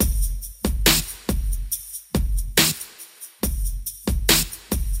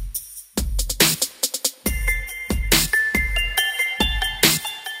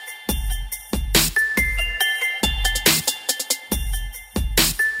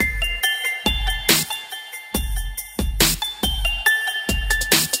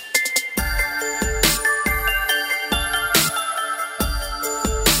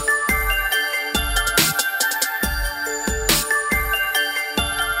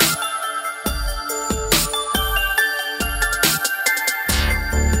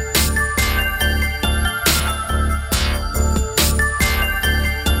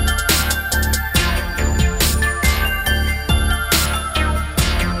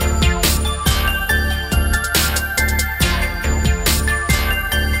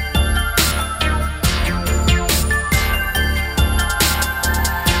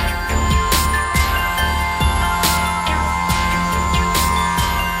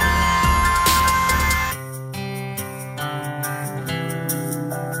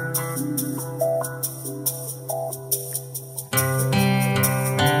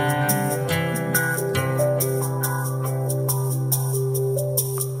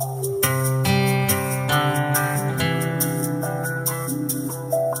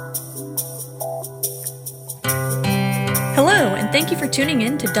thank you for tuning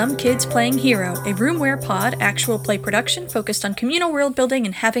in to Dumb Kids Playing Hero, a Roomware Pod actual play production focused on communal world building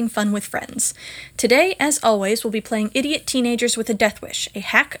and having fun with friends. Today, as always, we'll be playing Idiot Teenagers with a Death Wish, a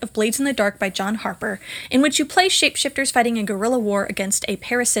hack of Blades in the Dark by John Harper, in which you play shapeshifters fighting a guerrilla war against a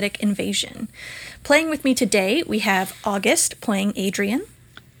parasitic invasion. Playing with me today, we have August playing Adrian.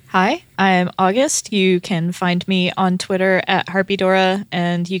 Hi, I'm August. You can find me on Twitter at HarpyDora,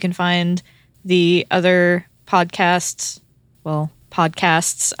 and you can find the other podcasts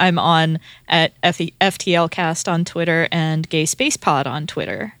I'm on at FTLcast on Twitter and Gay Space Pod on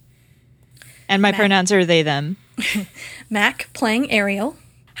Twitter. And my pronouns are they, them. Mac playing Ariel.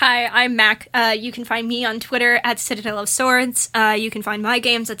 Hi, I'm Mac. You can find me on Twitter at Citadel of Swords. You can find my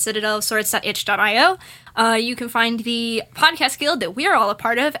games at citadelofswords.itch.io. You can find the podcast guild that we're all a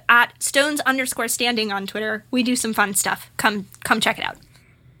part of at Stones_standing on Twitter. We do some fun stuff. Come check it out.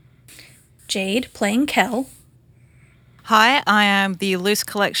 Jade playing Kel. Hi, I am the loose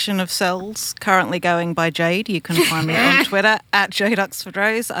collection of cells currently going by Jade. You can find me on Twitter at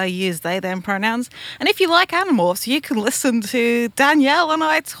JadeOxfordRose. I use they, them pronouns. And if you like Animorphs, you can listen to Danielle and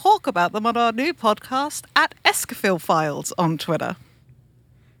I talk about them on our new podcast at Escafil Files on Twitter.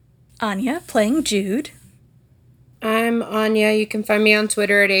 Anya playing Jude. I'm Anya. You can find me on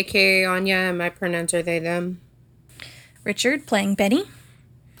Twitter at aka Anya, and my pronouns are they, them. Richard playing Benny.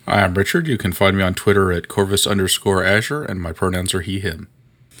 Hi, I'm Richard. You can find me on Twitter at Corvus_Azure, and my pronouns are he, him.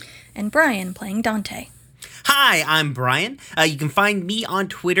 And Brian playing Dante. Hi, I'm Brian. You can find me on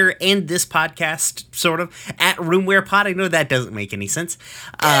Twitter and this podcast, sort of, at Roomware Pod. I know that doesn't make any sense.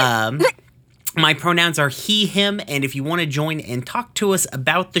 My pronouns are he, him, and if you want to join and talk to us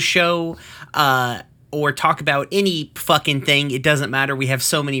about the show, or talk about any fucking thing, it doesn't matter. We have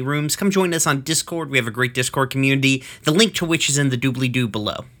so many rooms. Come join us on Discord. We have a great Discord community, the link to which is in the doobly-doo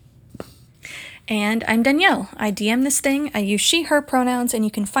below. And I'm Danielle. I DM this thing. I use she, her pronouns, and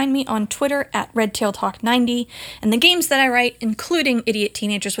you can find me on Twitter at RedtailTalk90, and the games that I write, including Idiot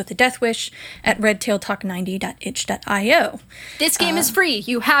Teenagers with a Death Wish, at redtailtalk90.itch.io. This game is free.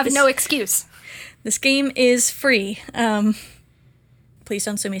 You have no excuse. This game is free. Please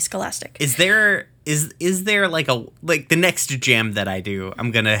don't sue me, Scholastic. Is there like the next jam that I do, I'm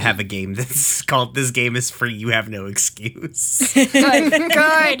gonna have a game that's called "This Game Is Free, You Have No Excuse."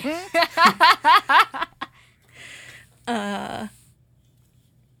 Good.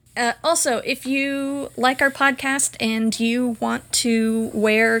 Also, if you like our podcast and you want to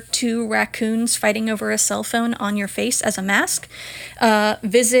wear two raccoons fighting over a cell phone on your face as a mask,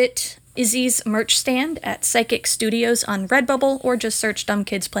 visit Izzy's merch stand at Psychic Studios on Redbubble, or just search Dumb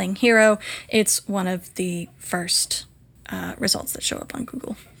Kids Playing Hero. It's one of the first results that show up on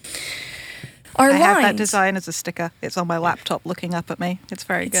Google. I have that design as a sticker. It's on my laptop looking up at me. It's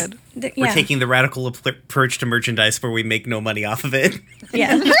very good. We're taking the radical approach to merchandise where we make no money off of it.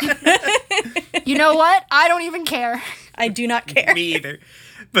 Yeah. You know what? I don't even care. I do not care. Me either.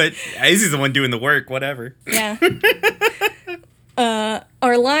 But Izzy's the one doing the work, whatever. Yeah.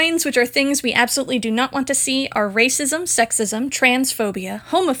 Our lines, which are things we absolutely do not want to see, are racism, sexism, transphobia,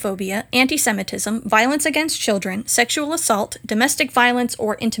 homophobia, anti-Semitism, violence against children, sexual assault, domestic violence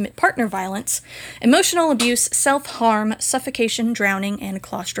or intimate partner violence, emotional abuse, self-harm, suffocation, drowning, and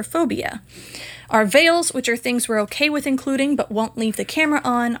claustrophobia. Our veils, which are things we're okay with including but won't leave the camera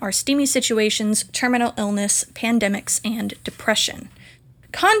on, are steamy situations, terminal illness, pandemics, and depression.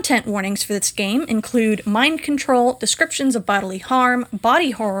 Content warnings for this game include mind control, descriptions of bodily harm,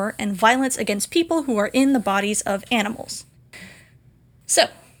 body horror, and violence against people who are in the bodies of animals. So,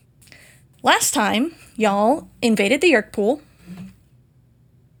 last time, y'all invaded the Yerk pool.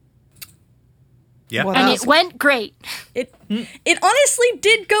 Yeah. And it went great. It honestly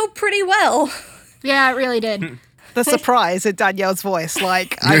did go pretty well. Yeah, it really did. The surprise in Danielle's voice,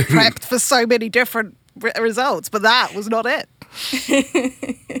 like, I prepped for so many different results, but that was not it.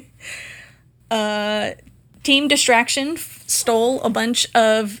 Team Distraction stole a bunch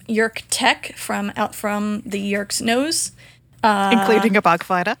of Yerk tech out from the Yerk's nose. Including a bug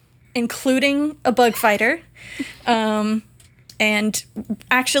fighter. Including a bug fighter. And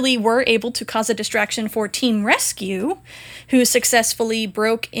actually were able to cause a distraction for Team Rescue, who successfully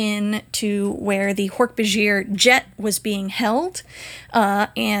broke in to where the Hork-Bajir jet was being held,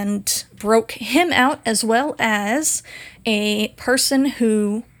 and broke him out, as well as a person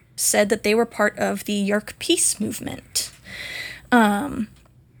who said that they were part of the Yerk peace movement.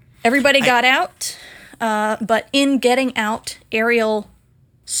 Everybody got out, but in getting out, Ariel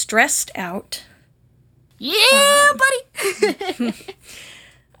stressed out. Yeah, buddy!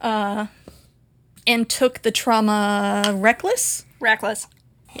 And took the trauma reckless. Reckless.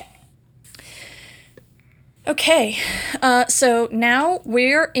 Okay, so now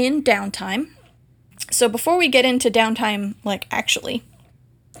we're in downtime. So before we get into downtime, actually,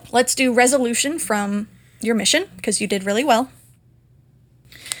 let's do resolution from your mission, because you did really well.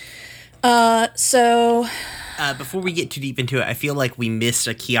 Before we get too deep into it, I feel like we missed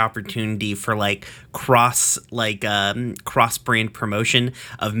a key opportunity for cross brand promotion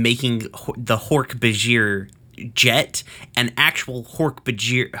of making the Hork-Bajir jet an actual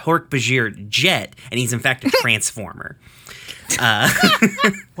Hork-Bajir jet, and he's in fact a transformer.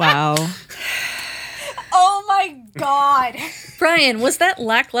 Wow. Oh my god. Brian, was that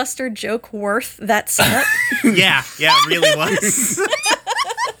lackluster joke worth that setup? Yeah, it really was.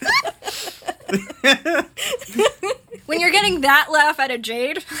 When you're getting that laugh out of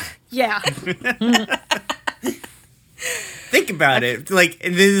Jade, yeah. Think about it. And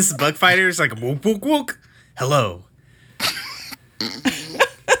then this bug fighter is like, wook, wook, wook. Hello.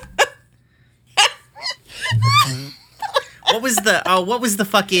 What was the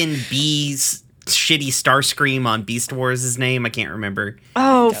fucking bee's shitty Starscream on Beast Wars' name? I can't remember.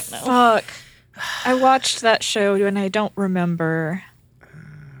 Oh, fuck. I watched that show and I don't remember.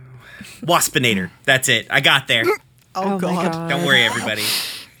 Waspinator. That's it. I got there. Oh, my God. Don't worry, everybody.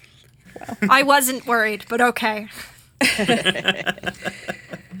 I wasn't worried, but okay.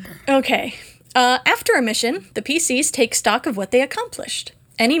 Okay. After a mission, the PCs take stock of what they accomplished.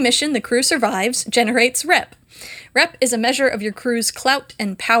 Any mission the crew survives generates rep. Rep is a measure of your crew's clout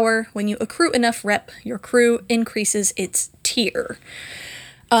and power. When you accrue enough rep, your crew increases its tier.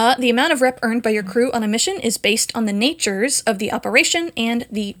 The amount of rep earned by your crew on a mission is based on the natures of the operation and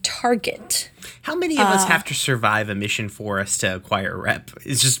the target. How many of us have to survive a mission for us to acquire rep?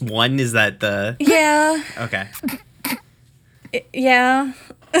 Is just one? Is that the... Yeah. Okay. Yeah.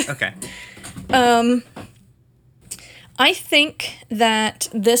 Okay. I think that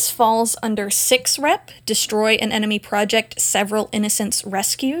this falls under 6 rep, destroy an enemy project, several innocents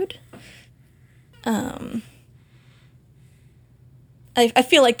rescued. I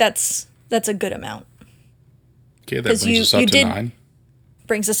feel like that's a good amount. Okay, that 'Cause brings you- us up you to did- 9.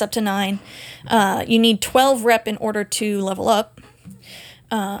 Brings us up to 9. You need 12 rep in order to level up.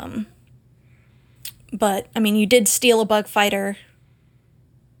 But, I mean, you did steal a bug fighter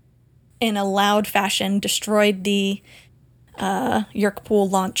in a loud fashion, destroyed the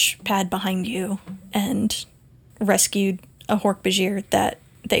Yerkpool launch pad behind you, and rescued a Hork-Bajir that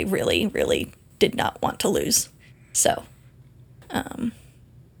they really, really did not want to lose. So,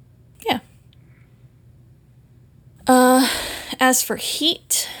 yeah. As for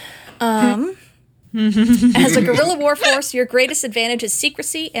heat, as a guerrilla war force, your greatest advantage is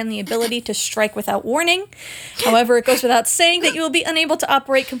secrecy and the ability to strike without warning. However, it goes without saying that you will be unable to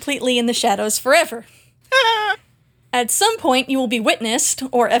operate completely in the shadows forever. At some point, you will be witnessed,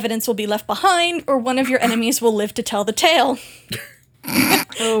 or evidence will be left behind, or one of your enemies will live to tell the tale.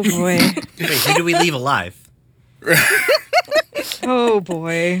 Oh, boy. Wait, who do we leave alive? Oh,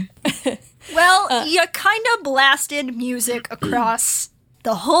 boy. Well, you kind of blasted music across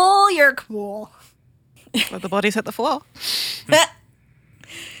the whole Yerkpool. Where the bodies hit the floor.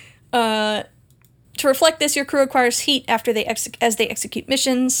 To reflect this, your crew acquires heat after as they execute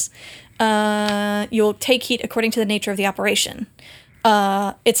missions. You'll take heat according to the nature of the operation.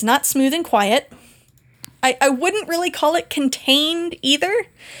 It's not smooth and quiet. I wouldn't really call it contained either.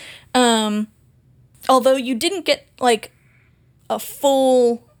 Although you didn't get like a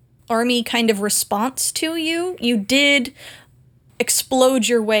full army kind of response to you, you did explode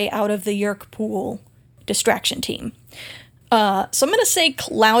your way out of the Yerkpool distraction team. So I'm going to say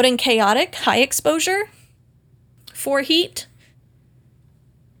loud and chaotic, high exposure for heat.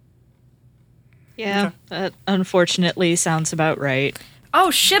 Yeah, that unfortunately sounds about right. Oh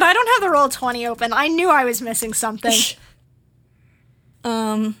shit, I don't have the Roll20 open. I knew I was missing something.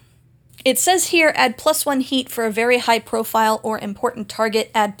 It says here, add +1 heat for a very high profile or important target.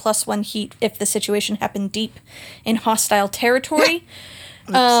 Add +1 heat if the situation happened deep in hostile territory.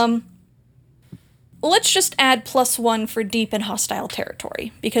 Let's just add +1 for deep in hostile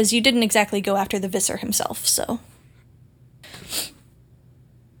territory, because you didn't exactly go after the Visser himself, so.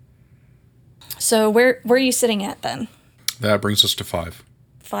 So where are you sitting at then? That brings us to 5.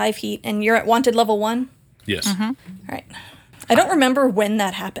 5 heat, and you're at wanted level 1? Yes. All right. I don't remember when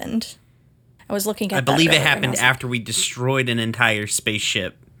that happened. I was looking at I believe that it earlier, and I happened was like, after we destroyed an entire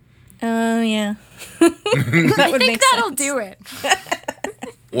spaceship. Oh, yeah. That would I think make that'll sense. do it.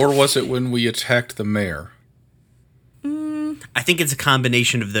 Or was it when we attacked the mayor? I think it's a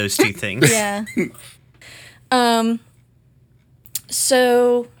combination of those two things. Yeah.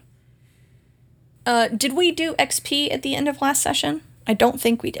 So, did we do XP at the end of last session? I don't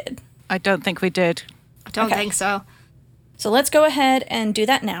think we did. I don't think we did. I don't Okay. think so. So let's go ahead and do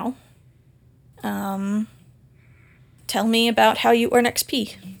that now. Tell me about how you earn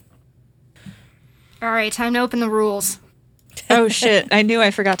XP. All right, time to open the rules. Oh shit, I knew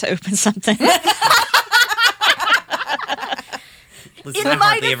I forgot to open something. Listen, I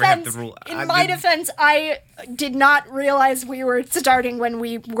hardly ever have the rule. In my defense, I did not realize we were starting when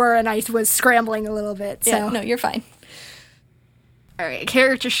we were, and I was scrambling a little bit. So, Yeah, no, you're fine. all right,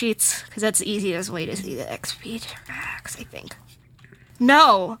 character sheets, because that's the easiest way to see the XP max, I think.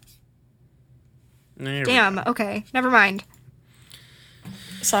 No, There we damn. Okay, never mind.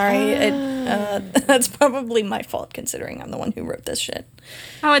 Sorry, that's probably my fault considering I'm the one who wrote this shit.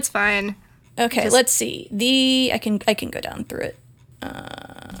 Oh, it's fine. Okay, let's see. I can go down through it.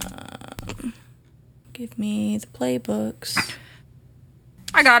 Give me the playbooks.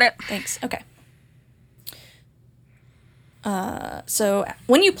 I got it. Thanks. Okay. So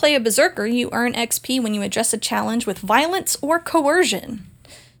when you play a berserker, you earn XP when you address a challenge with violence or coercion.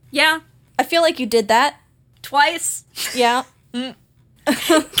 Yeah, I feel like you did that. twice. Yeah. Can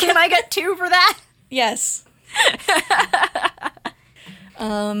I get 2 for that? Yes.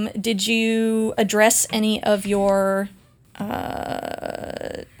 Did you address any of your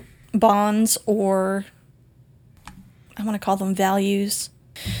bonds or I want to call them values?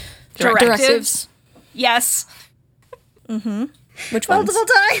 Directives. Yes. Which ones? Multiple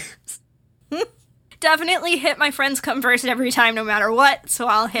times. Definitely hit my friends come first every time, no matter what. So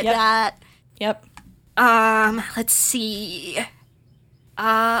I'll hit Yep. that. Yep. Let's see. Did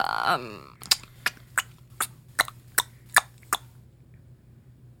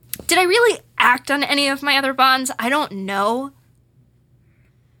I really act on any of my other bonds? I don't know.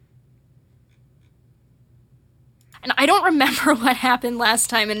 And I don't remember what happened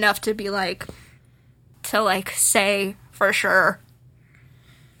last time enough to be to say for sure.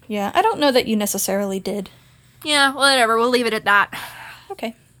 Yeah, I don't know that you necessarily did. Yeah, whatever. We'll leave it at that.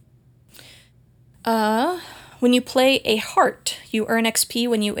 Okay. When you play a heart, you earn XP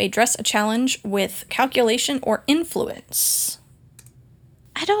when you address a challenge with calculation or influence.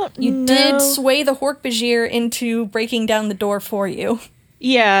 I don't You know. did sway the Hork-Bajir into breaking down the door for you.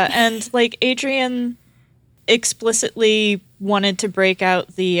 Yeah, and Adrian explicitly wanted to break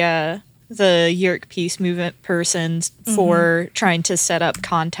out the Yerk Peace Movement persons for trying to set up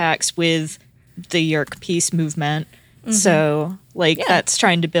contacts with the Yerk Peace Movement. So, that's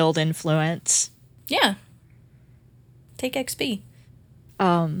trying to build influence. Yeah. Take XP.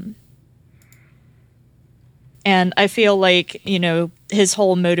 And I feel like, his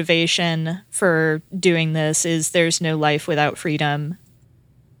whole motivation for doing this is there's no life without freedom.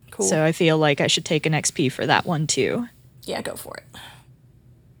 Cool. So I feel like I should take an XP for that one too. Yeah, go for it.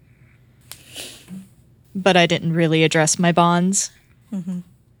 But I didn't really address my bonds. None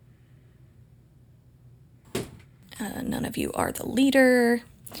of you are the leader.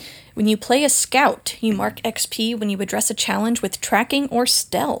 When you play a scout, you mark XP when you address a challenge with tracking or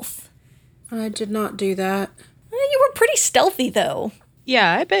stealth. I did not do that. You were pretty stealthy, though.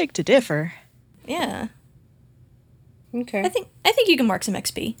 Yeah, I beg to differ. Yeah. Okay. I think you can mark some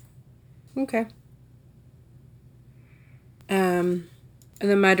XP. Okay. And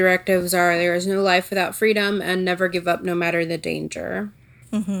then my directives are there is no life without freedom and never give up no matter the danger.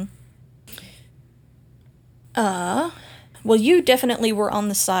 Well, you definitely were on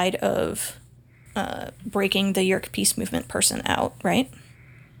the side of breaking the Yerk Peace Movement person out, right?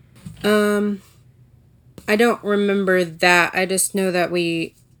 I don't remember that. I just know that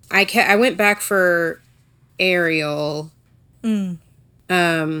I went back for Ariel.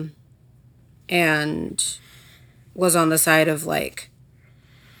 And was on the side of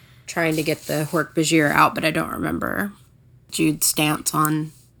trying to get the Hork-Bajir out, but I don't remember Jude's stance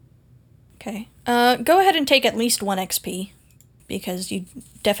on. Okay. Go ahead and take at least 1 XP, because you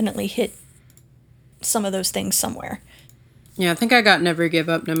definitely hit some of those things somewhere. Yeah, I think I got never give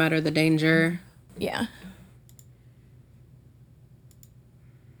up no matter the danger. Yeah.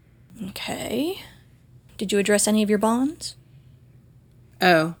 Okay. Did you address any of your bonds?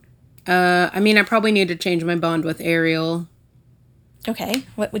 Oh. I probably need to change my bond with Ariel. Okay.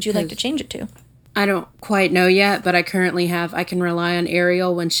 What would you like to change it to? I don't quite know yet, but I can rely on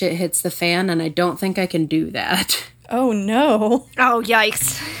Ariel when shit hits the fan, and I don't think I can do that. Oh, no. Oh,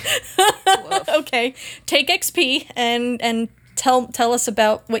 yikes. Okay. Take XP and tell us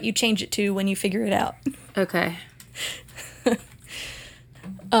about what you change it to when you figure it out. Okay.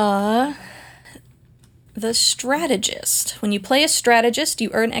 The strategist. When you play a strategist, you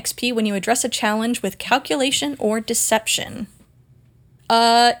earn XP when you address a challenge with calculation or deception.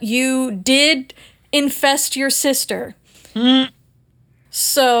 You did infest your sister.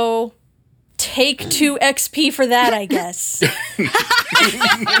 So take 2 XP for that, I guess.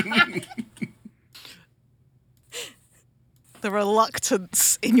 The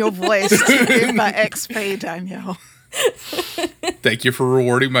reluctance in your voice to give that XP, Danielle. Thank you for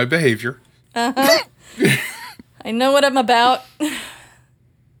rewarding my behavior. I know what I'm about.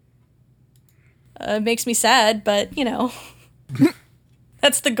 It makes me sad, but, you know,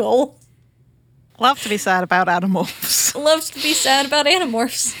 that's the goal. Love to be sad about Animorphs. Loves to be sad about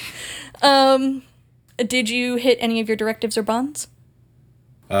Animorphs. Did you hit any of your directives or bonds?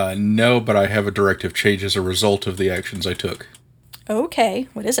 No, but I have a directive change as a result of the actions I took. Okay,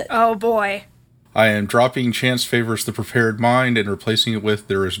 what is it? Oh boy. I am dropping chance favors the prepared mind and replacing it with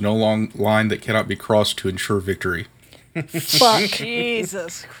there is no long line that cannot be crossed to ensure victory. Fuck.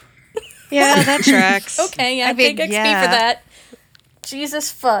 Jesus. Yeah, that tracks. Okay, yeah, I mean, take XP yeah. for that. Jesus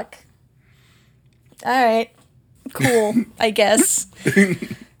fuck. Alright. Cool, I guess.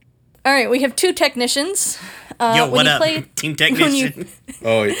 Alright, we have 2 technicians. Yo, when what you up, play- team when you- technician?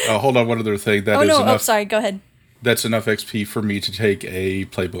 Hold on, one other thing. That Oh is no, enough. sorry, go ahead. That's enough XP for me to take a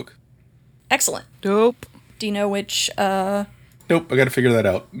playbook. Excellent. Dope. Do you know which, Nope, I gotta figure that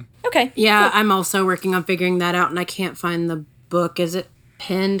out. Okay. Yeah, I'm also working on figuring that out, and I can't find the book. Is it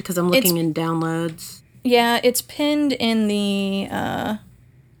pinned? Because I'm looking in downloads. Yeah, it's pinned in the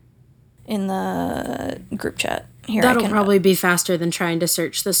group chat. Here, That'll I can, probably be faster than trying to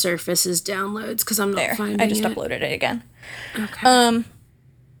search the Surface's downloads, because I'm not there. finding I just it. uploaded it again. Okay.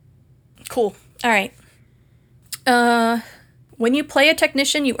 Cool. All right. When you play a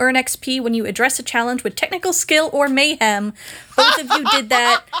technician, you earn XP when you address a challenge with technical skill or mayhem. Both of you did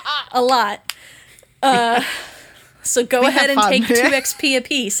that a lot. So go ahead have and fun. take 2 XP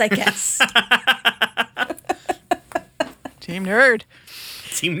apiece, I guess. Team Nerd.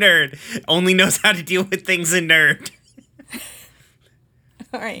 Team Nerd only knows how to deal with things in Nerd.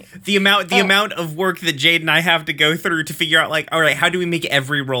 All right. The amount of work that Jade and I have to go through to figure out, like, all right, how do we make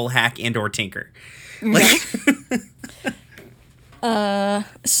every roll hack and or tinker? Like,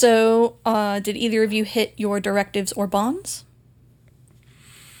 So, did either of you hit your directives or bonds?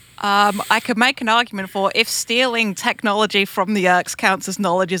 I could make an argument for if stealing technology from the Yerks counts as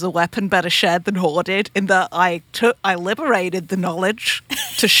knowledge is a weapon better shared than hoarded, in that I liberated the knowledge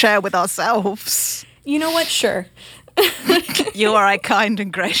to share with ourselves. You know what? Sure. You are a kind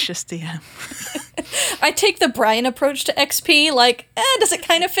and gracious DM. I take the Brian approach to XP, like, does it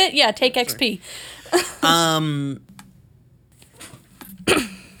kind of fit? Yeah, take XP.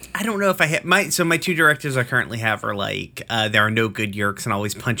 I don't know if I hit my 2 directives I currently have are like there are no good yerks and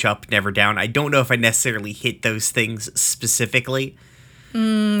always punch up, never down. I don't know if I necessarily hit those things specifically.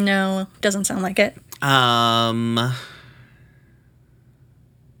 No, doesn't sound like it. I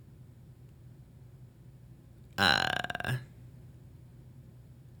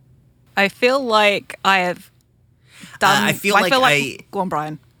feel like I have done. I feel like Go on,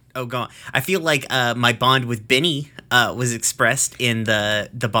 Brian. Oh, go on. I feel like my bond with Benny was expressed in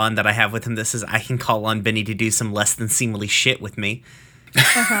the bond that I have with him that says I can call on Benny to do some less than seemly shit with me.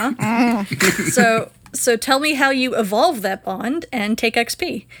 So tell me how you evolve that bond and take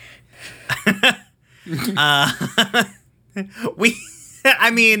XP. We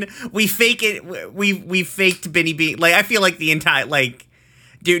fake it. We faked Benny being like. I feel like the entire like.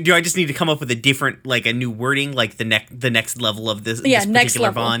 Do I just need to come up with a different like a new wording like the next level of this Yeah, this next particular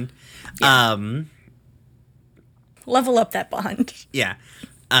level. bond? Yeah. Level up that bond. Yeah.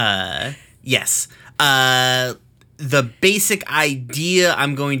 Yes. The basic idea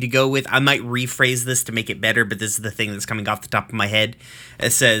I'm going to go with, I might rephrase this to make it better, but this is the thing that's coming off the top of my head.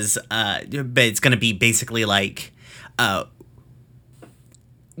 It says, but it's going to be basically like,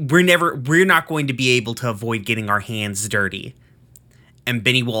 we're not going to be able to avoid getting our hands dirty. And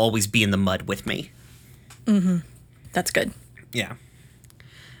Benny will always be in the mud with me. Mm-hmm. That's good. Yeah.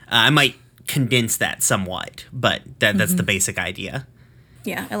 I might condense that somewhat, but that's the basic idea.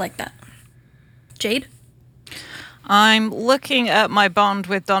 Yeah, I like that. Jade? I'm looking at my bond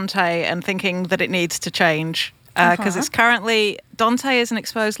with Dante and thinking that it needs to change. Because it's currently, Dante is an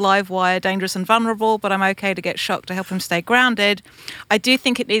exposed live wire, dangerous and vulnerable, but I'm okay to get shocked to help him stay grounded. I do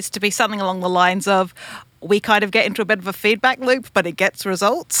think it needs to be something along the lines of, we kind of get into a bit of a feedback loop, but it gets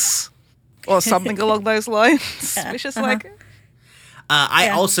results. Or something along those lines. Yeah. Which is like... I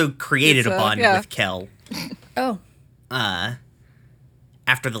also created It's, a bond yeah. with Kel. Oh.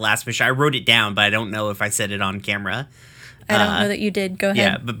 After the last mission. I wrote it down, but I don't know if I said it on camera. I don't know that you did. Go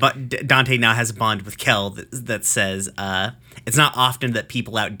ahead. Yeah, but Dante now has a bond with Kel that says, it's not often that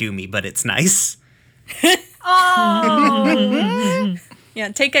people outdo me, but it's nice. Oh, Yeah,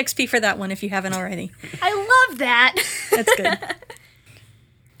 take XP for that one if you haven't already. I love that. That's good.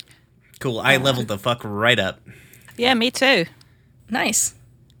 Cool. I leveled the fuck right up. Yeah, me too. Nice.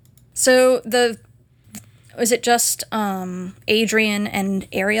 So is it just Adrian and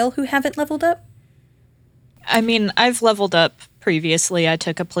Ariel who haven't leveled up? I mean, I've leveled up previously. I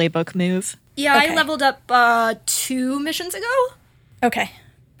took a playbook move. Yeah, Okay. I leveled up 2 missions ago Okay.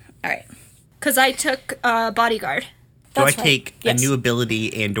 All right. because I took bodyguard. Do I That's right. take Yes. a new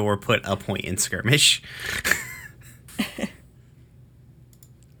ability and or put a point in skirmish?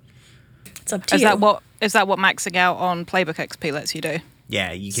 It's up to Is you. that what maxing out on playbook XP lets you do?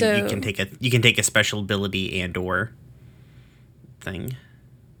 Yeah, you So- can take a special ability and or thing.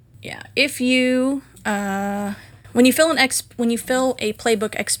 Yeah. If you when you fill a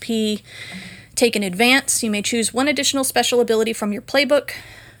playbook XP take in advance, you may choose one additional special ability from your playbook.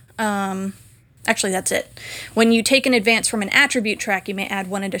 Actually, that's it. When you take an advance from an attribute track, you may add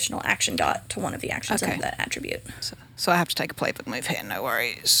one additional action dot to one of the actions Okay. of that attribute. So I have to take a playbook move here. No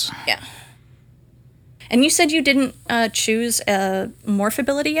worries. Yeah. And you said you didn't choose a morph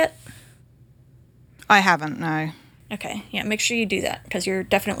ability yet? I haven't. No. Okay. Yeah, make sure you do that because you're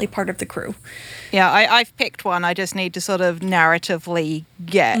definitely part of the crew. Yeah, I've picked one. I just need to sort of narratively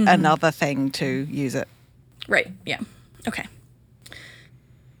get another thing to use it. Right. Yeah. Okay.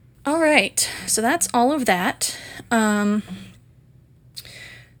 All right. So that's all of that.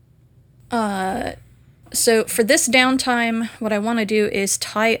 So for this downtime, what I want to do is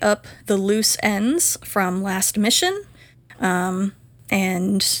tie up the loose ends from last mission, and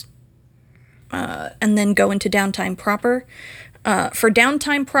then go into downtime proper. For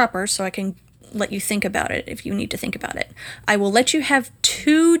downtime proper, so I can let you think about it if you need to think about it, I will let you have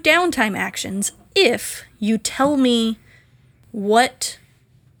 2 downtime actions if you tell me what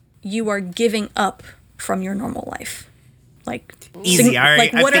you are giving up from your normal life. Like Easy. I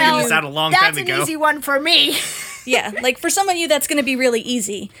like what figured are this you? out a long That's time an ago. easy one for me. Yeah, like for some of you that's going to be really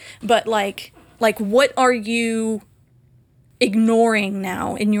easy, but like what are you ignoring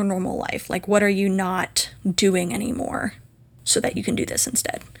now in your normal life? Like what are you not doing anymore so that you can do this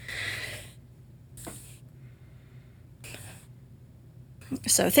instead?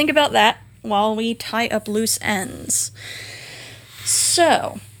 So think about that while we tie up loose ends.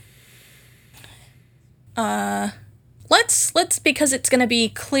 So, let's because it's going to be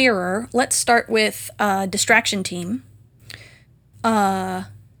clearer. Let's start with distraction team. What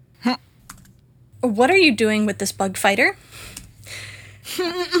are you doing with this bug fighter?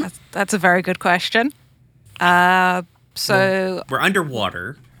 That's a very good question. So, We're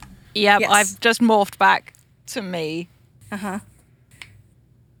underwater. yeah, Yes. I've just morphed back to me. I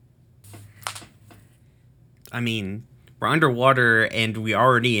mean, we're underwater and we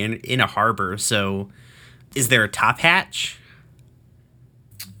already in a harbor, so is there a top hatch?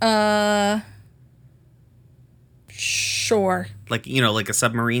 Sure. Like, like a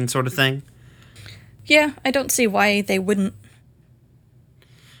submarine sort of thing? Yeah, I don't see why they wouldn't.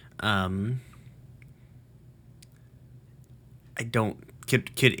 I don't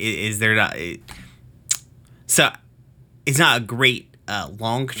is there not so it's not a great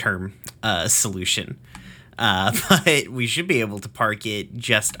long-term solution, but we should be able to park it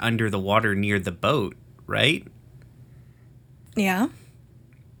just under the water near the boat, right? Yeah.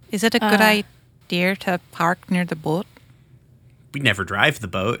 Is it a good idea to park near the boat? We never drive the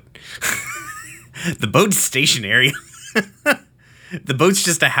boat. The boat's stationary. The boat's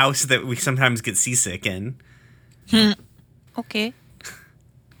just a house that we sometimes get seasick in. Okay.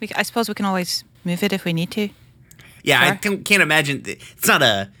 I suppose we can always move it if we need to. Yeah, Sure. I can't imagine. It's not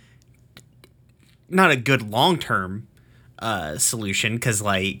a good long-term solution because,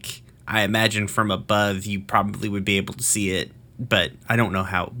 like, I imagine from above you probably would be able to see it, but I don't know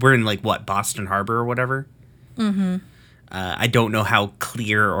how. We're in, like, what, Boston Harbor or whatever? Mm-hmm. I don't know how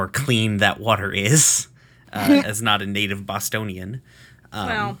clear or clean that water is as not a native Bostonian.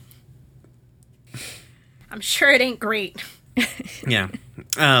 Well, I'm sure it ain't great. Yeah.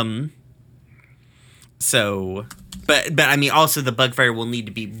 So, but I mean, also the bug fire will need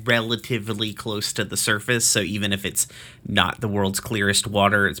to be relatively close to the surface. So even if it's not the world's clearest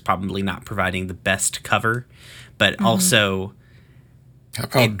water, it's probably not providing the best cover. But also, How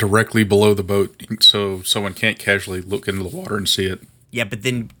about directly below the boat so someone can't casually look into the water and see it? yeah. But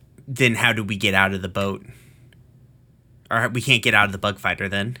then how do we get out of the boat? Or we can't get out of the bug fighter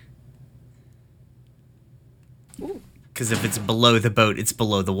then. Because if it's below the boat, it's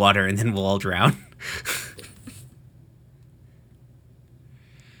below the water, and then we'll all drown.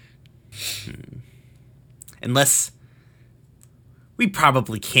 Unless we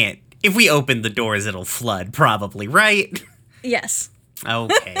probably can't. If we open the doors, it'll flood, probably, right? Yes.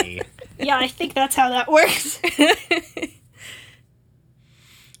 Okay. Yeah, I think that's how that works.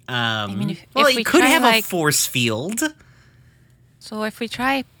 mean, if well, we it could try, have a like- force field. So if we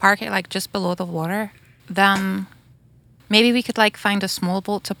try park it like just below the water, then maybe we could like find a small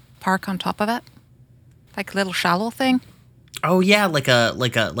boat to park on top of it, like a little shallow thing. Oh yeah, like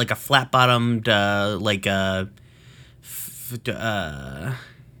a flat bottomed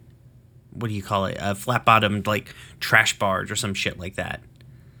what do you call it? A flat bottomed like trash barge or some shit like that.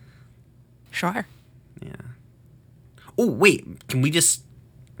 Sure. Oh wait, can we just?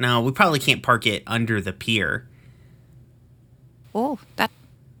 No, we probably can't park it under the pier. Oh, that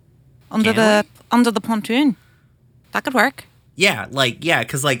under Can the pontoon. That could work. Yeah,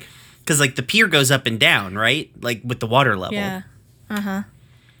 because the pier goes up and down, right? Like with the water level. Yeah.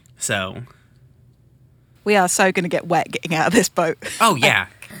 So. We are so going to get wet getting out of this boat. Oh yeah,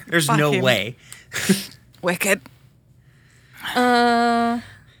 there's no Fucking- way. Wicked.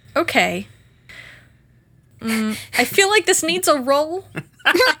 Okay. I feel like this needs a roll.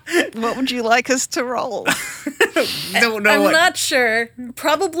 What would you like us to roll? Don't know I'm what. not sure.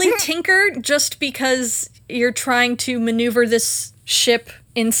 Probably Tinker, just because you're trying to maneuver this ship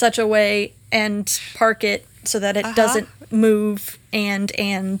in such a way and park it so that it doesn't move and.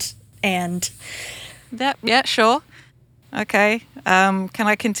 Yeah, sure. Okay. Can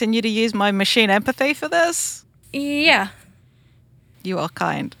I continue to use my machine empathy for this? Yeah. You are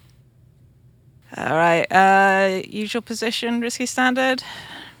kind. All right. Usual position, risky standard.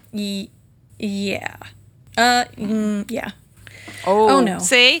 Yeah. Yeah. Oh no.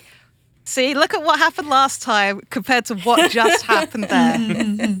 See, look at what happened last time compared to what just happened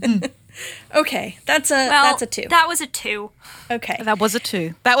there. Okay, that's a 2. That was a 2. Okay. That was a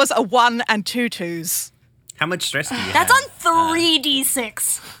 2. That was a 1 and 2 2s. How much stress do you have? That's on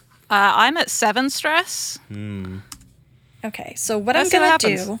 3d6. I'm at 7 stress. Okay, so what Let's see I'm what going to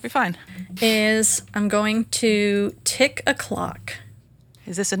happens. do Be fine. is I'm going to tick a clock.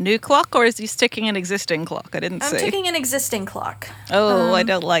 Is this a new clock or is he sticking an existing clock? I didn't I'm see. ticking an existing clock. Oh, I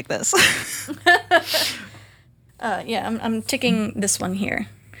don't like this. Yeah, I'm ticking this one here.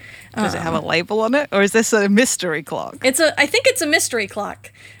 Does it have a label on it, or is this a mystery clock? I think it's a mystery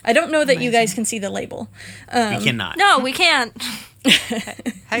clock. I don't know that you guys can see the label. We cannot. No, we can't.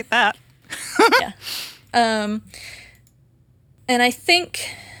 Hate that. And I think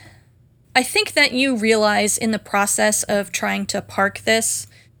that you realize in the process of trying to park this,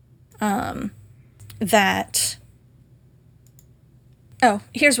 that. Oh,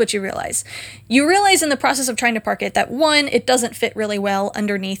 here's what you realize. You realize in the process of trying to park it that 1, it doesn't fit really well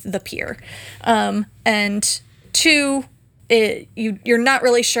underneath the pier, and 2, you're not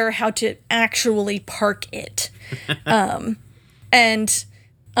really sure how to actually park it, and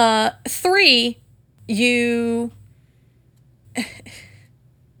 3, you.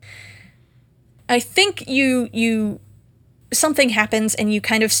 I think you something happens and you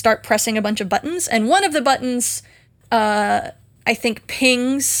kind of start pressing a bunch of buttons, and one of the buttons I think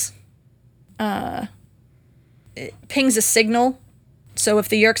pings a signal. So if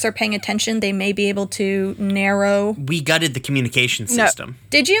the Yeerks are paying attention, they may be able to narrow. We gutted the communication system.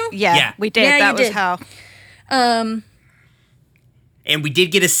 Did you? Yeah. We did. Yeah, that you was did. how. And we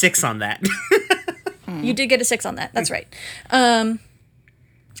did get a 6 on that. You did get a 6 on that. That's right. I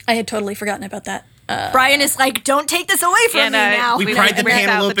had totally forgotten about that. Brian is like, don't take this away from Yeah, me no, now. We We pried the ripped out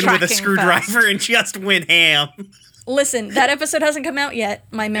panel the open with a tracking screwdriver first. and just went ham. Listen, that episode hasn't come out yet.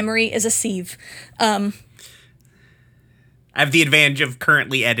 My memory is a sieve. I have the advantage of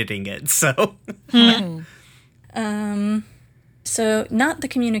currently editing it, so. So not the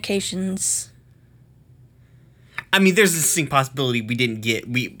communications. I mean, there's a distinct possibility we didn't get,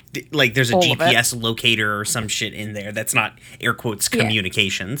 there's a All of it. GPS locator or some shit in there that's not air quotes Yeah.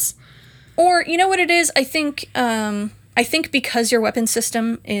 communications. Or you know what it is? I think because your weapon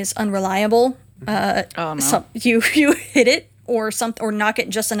system is unreliable, Oh no. you hit it or knock it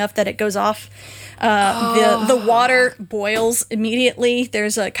just enough that it goes off. The water boils immediately.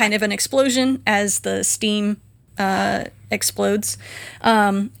 There's a kind of an explosion as the steam explodes,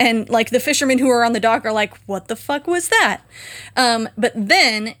 and like the fishermen who are on the dock are like, "What the fuck was that?" But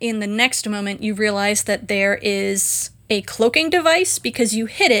then in the next moment, you realize that there is a cloaking device because you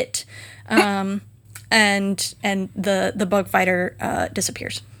hit it, and the bug fighter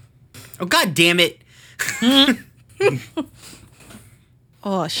disappears. Oh, god damn it.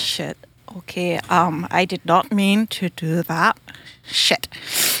 Oh shit. Okay. I did not mean to do that. Shit.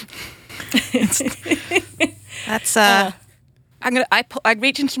 That's I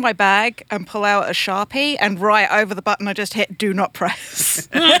reach into my bag and pull out a Sharpie and write over the button I just hit do not press.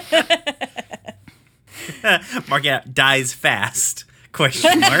 Mark it out. Dies fast.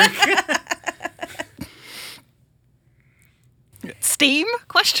 Question mark. Steam?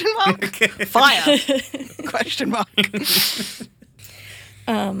 Question mark. Fire? Question mark.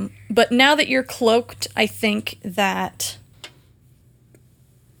 But now that you're cloaked, I think that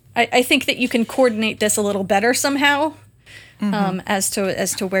I think that you can coordinate this a little better somehow, as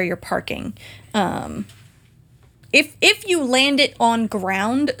to where you're parking. If you land it on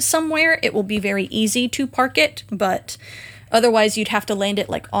ground somewhere, it will be very easy to park it, but otherwise you'd have to land it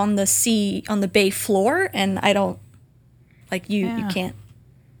like on the bay floor, and I don't you can't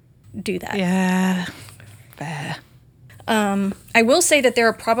do that. Yeah. Fair. I will say that there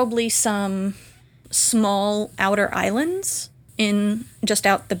are probably some small outer islands in just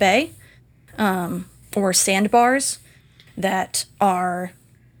out the bay, or sandbars that are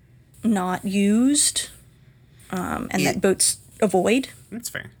not used, and that boats avoid. That's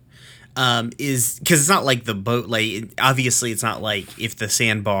fair. Is because it's not like the boat, obviously it's not like if the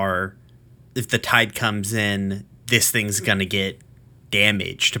sandbar, if the tide comes in, this thing's gonna get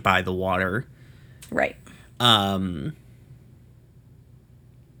damaged by the water. Right.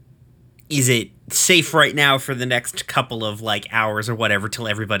 Is it safe right now for the next couple of hours or whatever till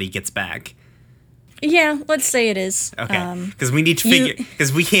everybody gets back? Yeah, let's say it is. Okay, because we need to figure,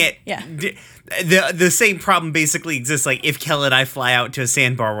 because we can't. Yeah. The same problem basically exists. Like if Kel and I fly out to a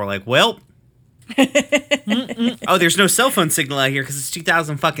sandbar, we're like, well, oh, there's no cell phone signal out here because it's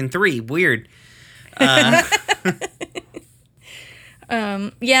 2003. Weird.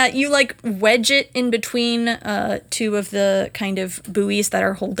 Yeah, you wedge it in between two of the kind of buoys that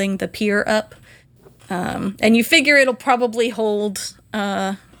are holding the pier up, and you figure it'll probably hold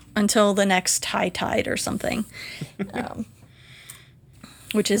until the next high tide or something,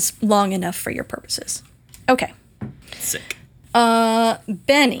 which is long enough for your purposes. Okay. Sick.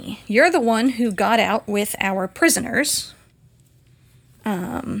 Benny, you're the one who got out with our prisoners,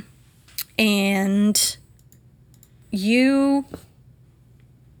 and you...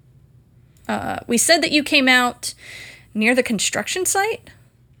 we said that you came out near the construction site,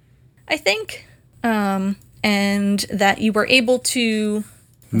 I think, and that you were able to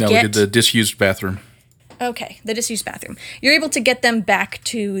No, we did the disused bathroom. Okay, the disused bathroom. You're able to get them back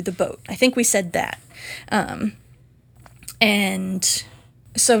to the boat. I think we said that. And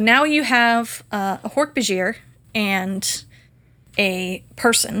so now you have a Hork-Bajir and a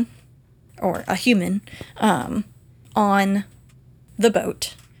person, or a human, on the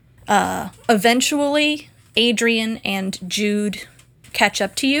boat. Eventually, Adrian and Jude catch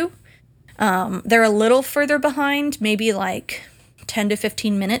up to you. They're a little further behind, maybe 10 to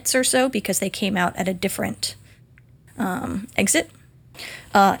 15 minutes or so, because they came out at a different exit.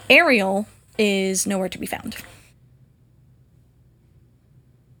 Ariel is nowhere to be found.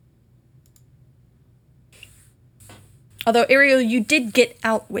 Although, Ariel, you did get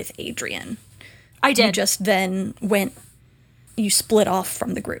out with Adrian. I did. You just then you split off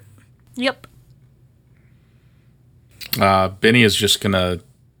from the group. Yep. Benny is just going to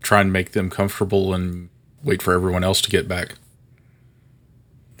try and make them comfortable and wait for everyone else to get back.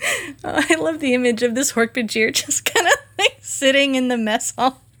 I love the image of this Hork-Bajir just kind of sitting in the mess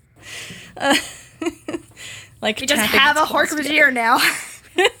hall. We just have a Hork-Bajir now.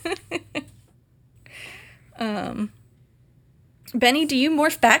 Benny, do you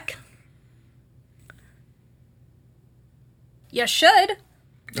morph back? You should.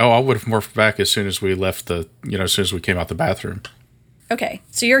 Oh, I would have morphed back as soon as we left as soon as we came out the bathroom. Okay,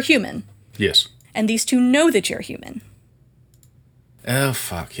 so you're human. Yes. And these two know that you're human. Oh,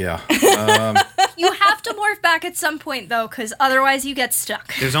 fuck, yeah. You have to morph back at some point, though, because otherwise you get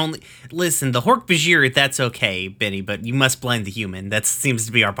stuck. Listen, the Hork-Bajir, that's okay, Benny, but you must blend the human. That seems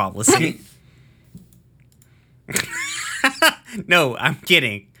to be our policy. No, I'm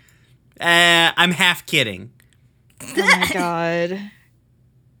kidding. I'm half kidding. Oh my god.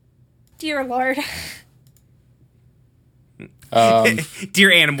 Dear Lord.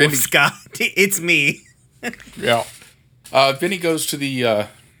 Dear animal, Scott, it's me. Yeah. Benny goes to the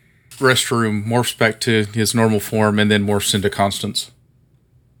restroom, morphs back to his normal form, and then morphs into Constance.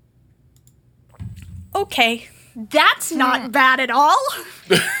 Okay. That's not bad at all.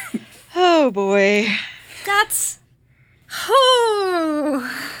 Oh boy. That's... All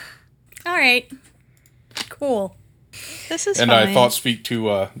right. Cool. This is And fine. I thought speak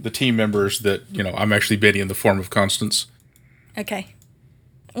to the team members that, I'm actually Benny in the form of Constance. Okay.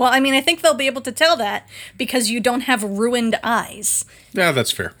 Well, I mean, I think they'll be able to tell that because you don't have ruined eyes. Yeah,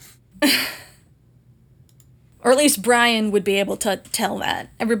 that's fair. Or at least Brian would be able to tell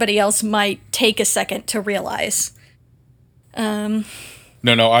that. Everybody else might take a second to realize. No,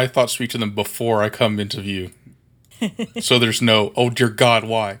 I thought speak to them before I come into view. So there's no, oh dear God,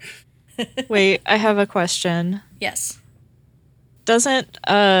 why? Wait, I have a question. Yes. Doesn't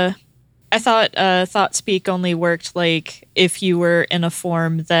I thought thought speak only worked like if you were in a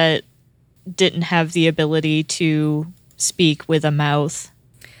form that didn't have the ability to speak with a mouth.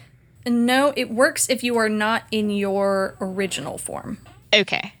 No, it works if you are not in your original form.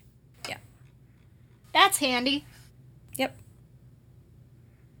 Okay. Yeah. That's handy. Yep.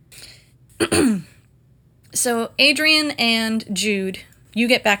 So, Adrian and Jude, you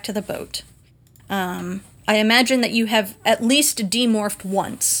get back to the boat. I imagine that you have at least demorphed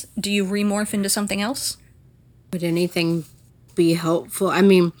once. Do you remorph into something else? Would anything be helpful? I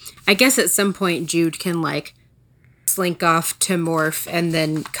mean, I guess at some point Jude can, like, slink off to morph and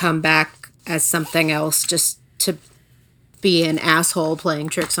then come back as something else just to be an asshole playing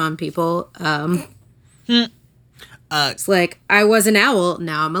tricks on people. It's like, I was an owl,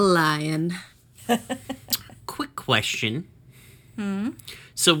 now I'm a lion. Quick question.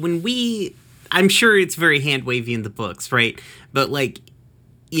 So when I'm sure it's very hand wavy in the books, right? But like,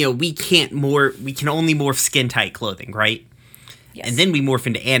 you know, we can only morph skin tight clothing, right? Yes. And then we morph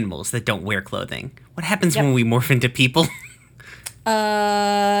into animals that don't wear clothing. What happens Yep. when we morph into people?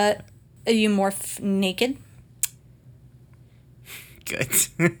 You morph naked.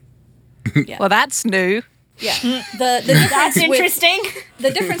 Good. Yeah. Well, that's new. Yeah. The difference That's interesting. The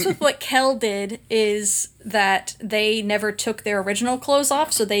difference with what Kel did is that they never took their original clothes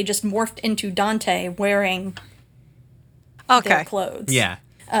off, so they just morphed into Dante wearing their Okay. clothes. Yeah.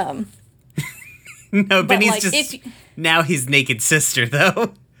 No, but he's like, just if- now his naked sister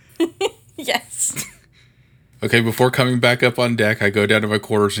though. Yes. Okay, before coming back up on deck, I go down to my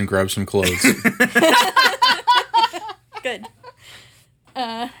quarters and grab some clothes. Good.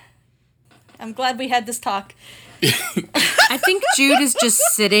 I'm glad we had this talk. I think Jude is just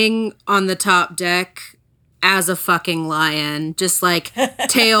sitting on the top deck as a fucking lion, just like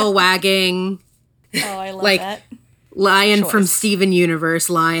tail wagging, Oh, I love Like- that. lion from Steven Universe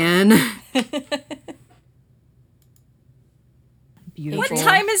lion. Beautiful. What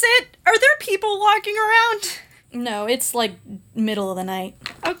time is it? Are there people walking around? No, it's like middle of the night.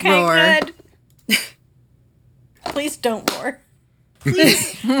 Okay, Roar. good. Please don't roar.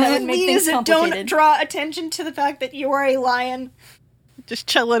 That would make things Please don't complicated. draw attention to the fact that you are a lion. Just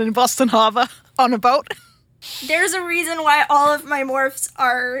chilling in Boston Harbor on a boat. There's a reason why most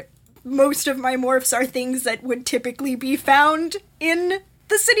of my morphs are things that would typically be found in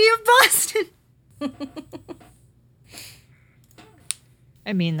the city of Boston.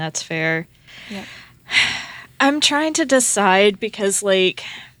 I mean, that's fair. Yeah. I'm trying to decide because, like,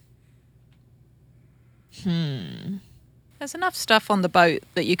 There's enough stuff on the boat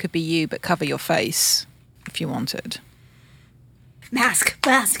that you could be you, but cover your face if you wanted. Mask,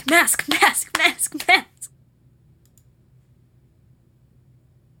 mask, mask, mask, mask, mask.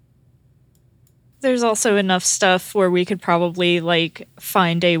 there's also enough stuff where we could probably, like,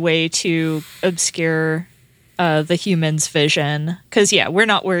 find a way to obscure the human's vision. Because, yeah, we're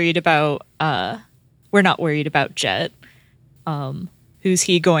not worried about Jet. Who's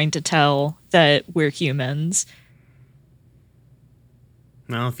he going to tell that we're humans?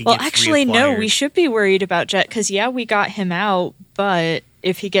 Well, if he Well, gets actually, no, reacquired. we should be worried about Jet because, yeah, we got him out, but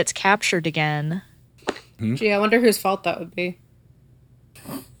if he gets captured again. Gee, I wonder whose fault that would be.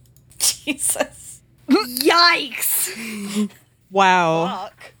 Jesus. Yikes! Wow.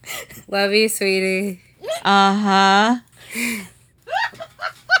 Fuck. Love you, sweetie. Uh huh.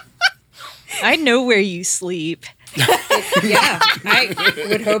 I know where you sleep. Yeah, I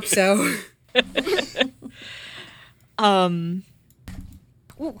would hope so.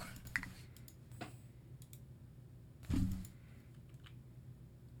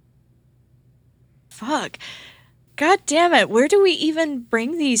 Fuck. God damn it. Where do we even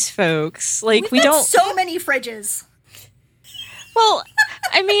bring these folks? Like, we We've got don't. so many fridges. Well,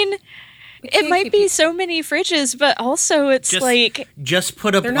 I mean, it can't might keep be so many fridges, but also it's Just- like. Just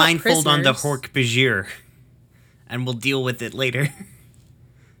put a They're not blindfold on the prisoners. Hork-Bajir, and we'll deal with it later.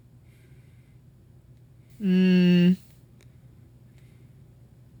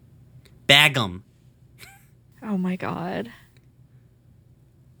 Bag 'em. Oh my god.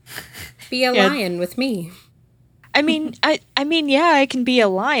 Be a Yeah. lion with me. I mean, I mean, yeah, I can be a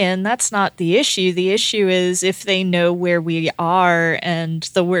lion. That's not the issue. The issue is if they know where we are and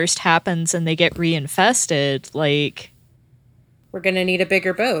the worst happens and they get reinfested, like, We're gonna need a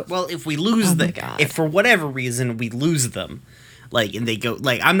bigger boat. Well, if we lose Oh my them, God. if for whatever reason we lose them, like, and they go,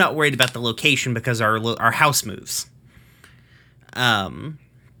 like, I'm not worried about the location because our house moves.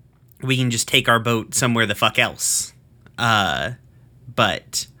 We can just take our boat somewhere the fuck else.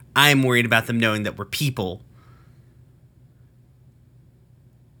 But I'm worried about them knowing that we're people.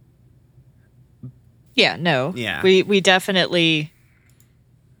 yeah, no. Yeah. We definitely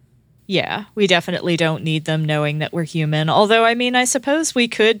Yeah, we definitely don't need them knowing that we're human. Although, I mean, I suppose we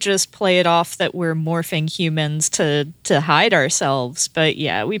could just play it off that we're morphing humans to hide ourselves. But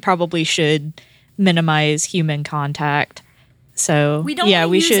yeah, we probably should minimize human contact. So We don't yeah, wanna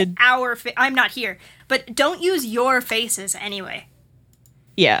we use should. I'm not here, but don't use your faces anyway,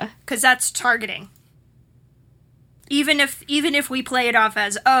 Yeah, because that's targeting. Even if we play it off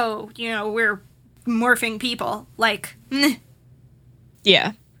as, oh, we're morphing people, like,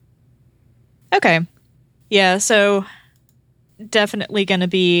 yeah. Okay. Yeah, so definitely going to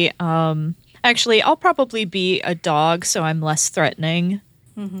be actually I'll probably be a dog so I'm less threatening.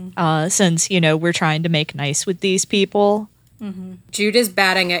 Since, we're trying to make nice with these people. Jude is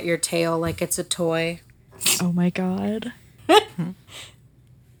batting at your tail like it's a toy. Oh my god.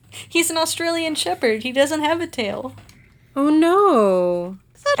 He's an Australian Shepherd. He doesn't have a tail. Oh no.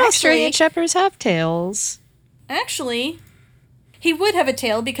 Australian Shepherds have tails. Actually, he would have a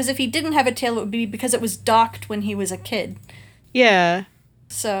tail because if he didn't have a tail, it would be because it was docked when he was a kid. Yeah.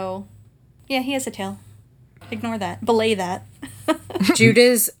 So, yeah, he has a tail. Ignore that. Belay that. Jude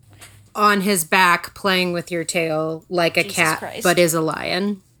is on his back playing with your tail like a Jesus cat, Christ. but is a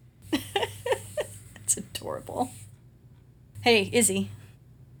lion. It's adorable. Hey, Izzy.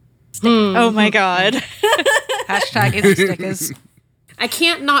 Oh my god. Hashtag Izzy stickers. I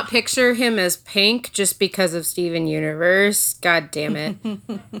can't not picture him as pink just because of Steven Universe. God damn it.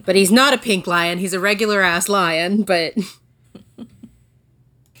 But he's not a pink lion. He's a regular ass lion, but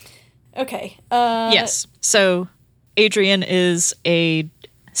Okay. Yes. So Adrian is a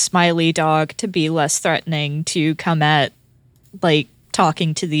smiley dog to be less threatening, to come at, like,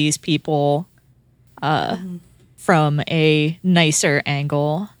 talking to these people from a nicer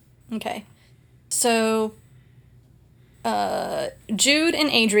angle. Okay. So, Jude and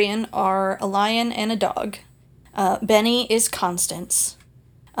Adrian are a lion and a dog. Benny is Constance.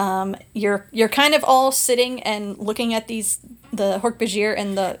 You're kind of all sitting and looking at the Hork-Bajir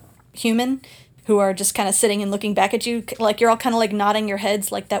and the human, who are just kind of sitting and looking back at you. Like, you're all kind of like nodding your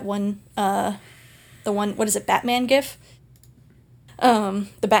heads like that one, what is it, Batman gif? The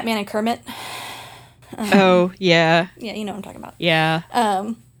Batman and Kermit. Oh, yeah. Yeah, you know what I'm talking about. Yeah.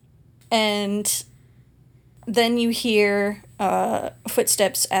 And then you hear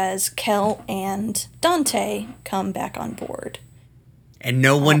footsteps as Kel and Dante come back on board. And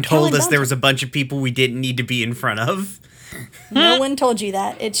no one Kelly told us Dante. there was a bunch of people we didn't need to be in front of. No one told you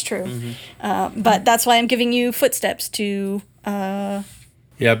that. It's true. But that's why I'm giving you footsteps to... Yeah,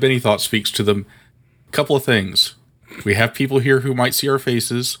 Benny Thought speaks to them. Couple of things. We have people here who might see our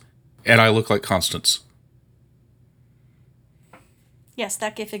faces, and I look like Constance. Yes,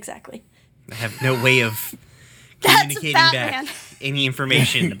 that gif exactly. I have no way of That's communicating Batman. back any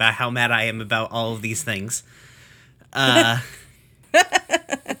information about how mad I am about all of these things. Do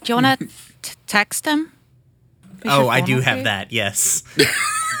you want to text him? Oh, I do phone have okay? that, yes.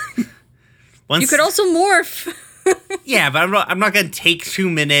 Once, You could also morph. yeah, but I'm not going to take 2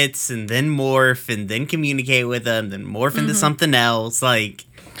 minutes and then morph and then communicate with them, then morph into something else. Like,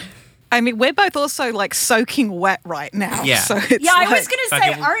 I mean, we're both also like soaking wet right now. Yeah. So it's Yeah, I like, was gonna say,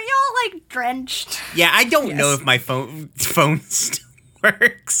 fucking- aren't y'all like drenched? yeah, I don't know if my phone still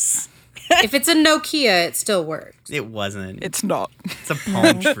works. if it's a Nokia, it still works. It wasn't. It's not. It's a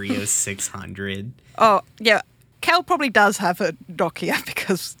Palm Trio 600. Oh, yeah. Cal probably does have a Nokia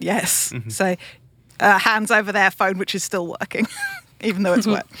because, yes. So, hands over their phone, which is still working, even though it's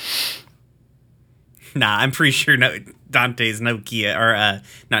wet. Nah, I'm pretty sure Dante's Nokia, or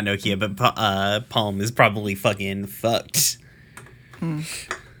not Nokia, but Palm is probably fucking fucked.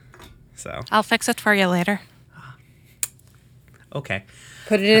 So, I'll fix it for you later. okay.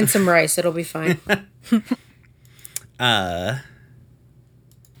 Put it in some rice. It'll be fine. Do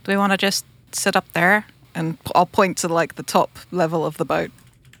we want to just sit up there? And I'll point to like the top level of the boat.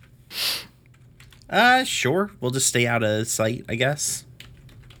 Sure. We'll just stay out of sight, I guess.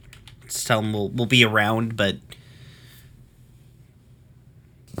 Just tell them we'll be around, but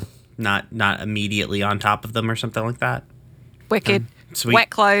not immediately on top of them or something like that. Wicked. Sweet. Wet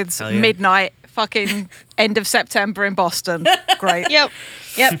clothes, Hell yeah. midnight, fucking end of September in Boston. Great. Yep.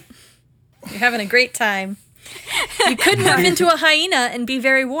 You're having a great time. You could morph into a hyena and be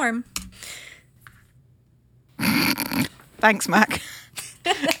very warm. Thanks, Mac.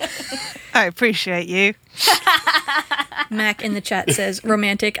 I appreciate you. Mac in the chat says,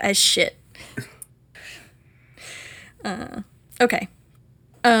 romantic as shit. Okay.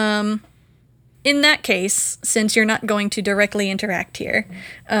 In that case, since you're not going to directly interact here,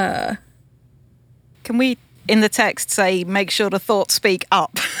 Can we, in the text, say, make sure the thoughts speak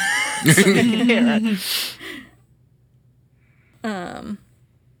up? So we can hear it.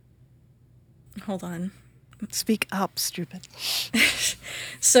 hold on. Speak up, stupid.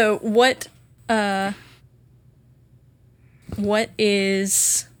 So what are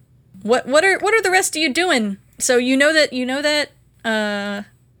the rest of you doing? So you know that I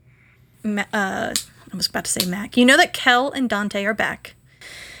was about to say Mac. You know that Kel and Dante are back,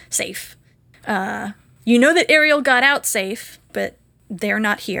 safe. You know that Ariel got out safe, but they're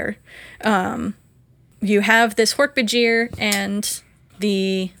not here. You have this Hork-Bajir and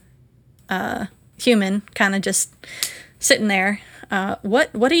the human kind of just sitting there.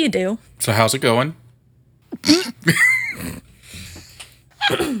 What do you do? So how's it going?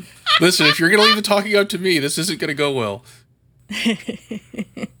 Listen, if you're going to leave the talking up to me, this isn't going to go well.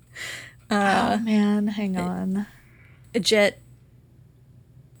 Oh man, hang on. Jet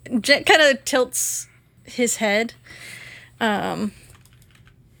kind of tilts his head a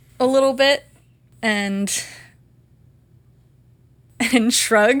little bit and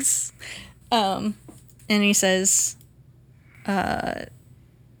shrugs, and he says,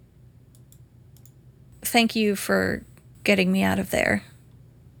 thank you for getting me out of there.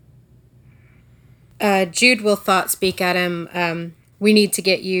 Jude will thought speak at him. We need to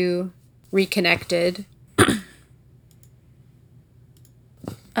get you reconnected.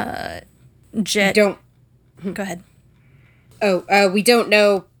 Jet, Don't. go ahead. We don't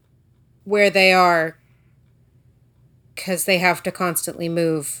know where they are because they have to constantly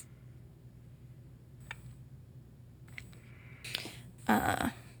move.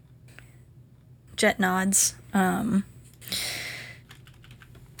 Jet nods.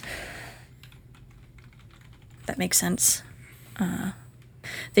 That makes sense. The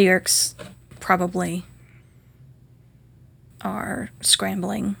Yerks probably are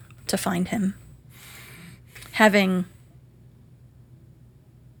scrambling to find him. Having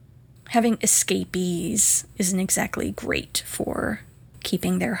escapees isn't exactly great for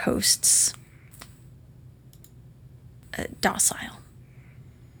keeping their hosts docile.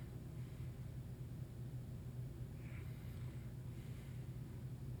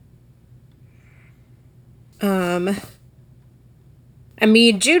 I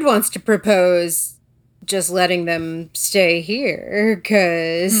mean, Jude wants to propose just letting them stay here,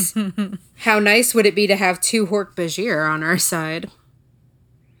 because how nice would it be to have two Hork-Bajir on our side?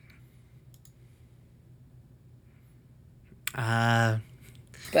 But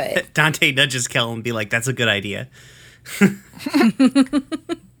Dante nudges Kel and be like, that's a good idea.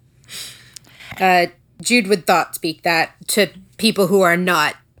 Jude would thought speak that to people who are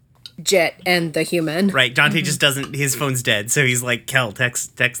not Jet and the human. Right, Dante just doesn't, his phone's dead, so he's like, Kel,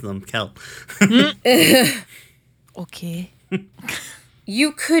 text them, Kel. Okay.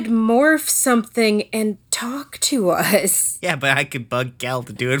 You could morph something and talk to us. Yeah, but I could bug Kel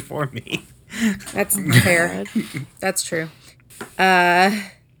to do it for me. That's fair. That's true.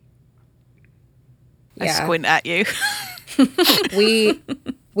 I Yeah. squint at you.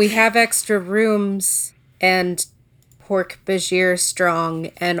 We have extra rooms and Hork-Bajir strong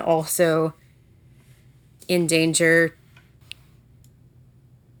and also in danger.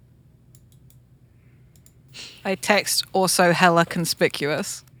 I text also hella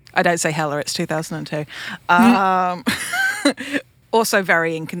conspicuous. I don't say hella, it's 2002. Also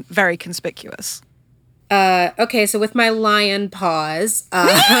very conspicuous. Okay, so with my lion paws,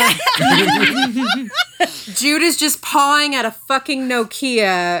 Jude is just pawing at a fucking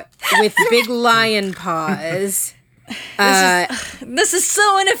Nokia with big lion paws. This is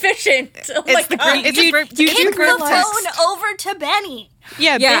so inefficient. Oh my God. It's a group. you it's do a group the text. phone over to Benny.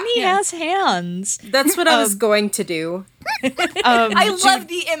 Yeah, Yeah. Benny has hands. That's what I was going to do. I love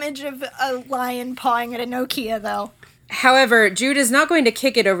the image of a lion pawing at a Nokia, though. However, Jude is not going to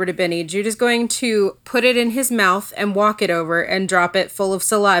kick it over to Benny. Jude is going to put it in his mouth and walk it over and drop it full of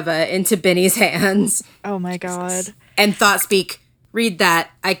saliva into Benny's hands. Oh my god. And thought speak, read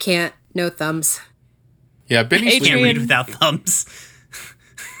that. I can't. No thumbs. Yeah, Benny's Can't Adrian- read without thumbs.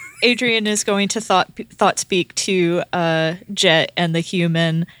 Adrian is going to thought speak to Jet and the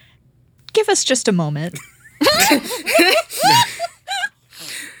human. Give us just a moment.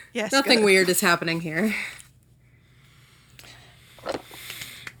 Yes, Nothing go. weird is happening here.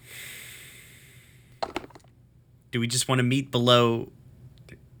 Do we just want to meet below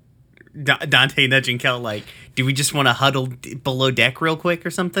Dante nudging Kel like, do we just want to huddle below deck real quick or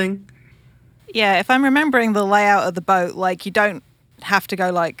something? Yeah, if I'm remembering the layout of the boat, like you don't have to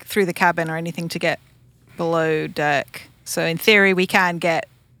go like through the cabin or anything to get below deck. So in theory, we can get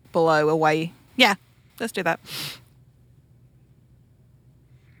below away. Yeah, let's do that.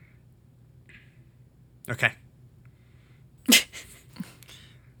 Okay.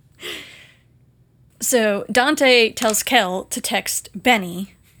 So Dante tells Kel to text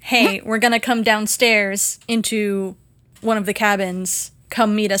Benny, hey, we're going to come downstairs into one of the cabins.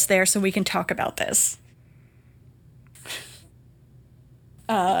 Come meet us there so we can talk about this.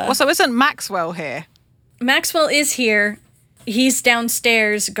 Also, isn't Maxwell here? Maxwell is here. He's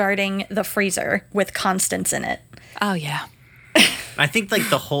downstairs guarding the freezer with Constance in it. Oh, yeah. I think like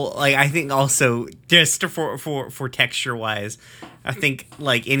the whole like I think also just for texture wise, I think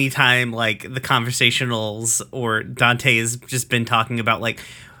like anytime like the conversationals or Dante has just been talking about like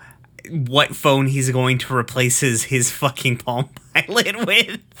what phone he's going to replace his fucking Palm Pilot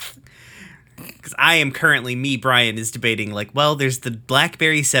with. Because I am currently, Brian, is debating like, well, there's the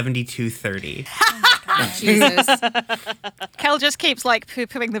BlackBerry 7230. Jesus. Kel just keeps like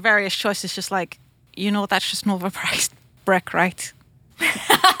poo-pooing the various choices, just like, that's just an overpriced brick, right?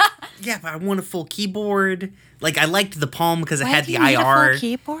 Yeah, but I want a full keyboard. Like, I liked the Palm because it had the Why do you need IR. a full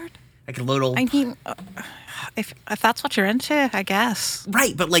keyboard? Like a little. I mean, if that's what you're into, I guess.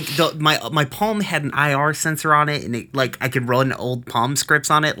 Right, but like my Palm had an IR sensor on it, and it, like I could run old Palm scripts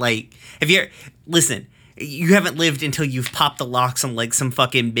on it. Like, listen, you haven't lived until you've popped the locks on like some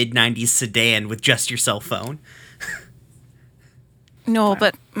fucking mid-90s sedan with just your cell phone. No,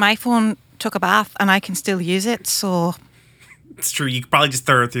 but my phone took a bath, and I can still use it. So It's true. You could probably just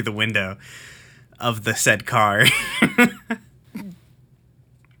throw it through the window of the said car.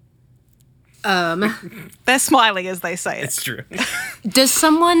 they're smiling as they say it. It's true.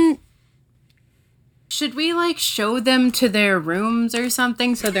 Should we like show them to their rooms or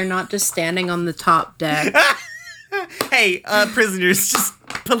something so they're not just standing on the top deck? Hey, prisoners, just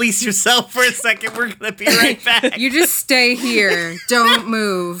police yourself for a second. We're gonna be right back. You just stay here. Don't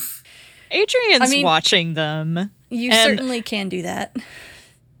move. Adrian's watching them. You And certainly can do that.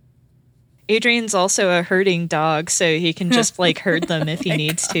 Adrian's also a herding dog, so he can just like herd them if he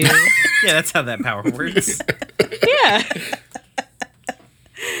needs to. Yeah, that's how that power works. Yeah.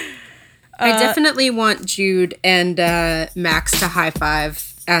 I definitely want Jude and Max to high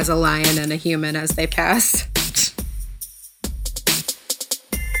five as a lion and a human as they pass.